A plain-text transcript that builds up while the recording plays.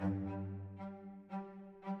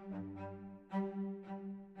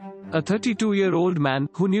A 32-year-old man,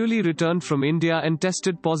 who newly returned from India and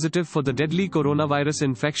tested positive for the deadly coronavirus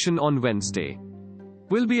infection on Wednesday,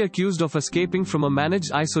 will be accused of escaping from a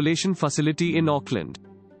managed isolation facility in Auckland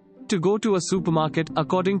to go to a supermarket,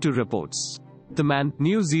 according to reports. The man,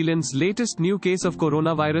 New Zealand's latest new case of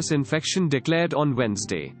coronavirus infection, declared on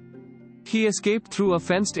Wednesday. He escaped through a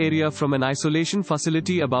fenced area from an isolation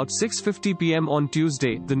facility about 6:50 p.m. on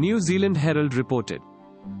Tuesday, the New Zealand Herald reported.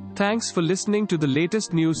 Thanks for listening to the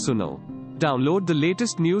latest News Suno. Download the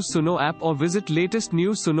latest News Suno app or visit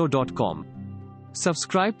latestnewsuno.com.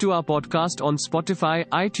 Subscribe to our podcast on Spotify,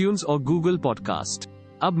 iTunes or Google Podcast.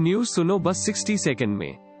 अब news सुनो बस 60 second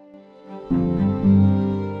में।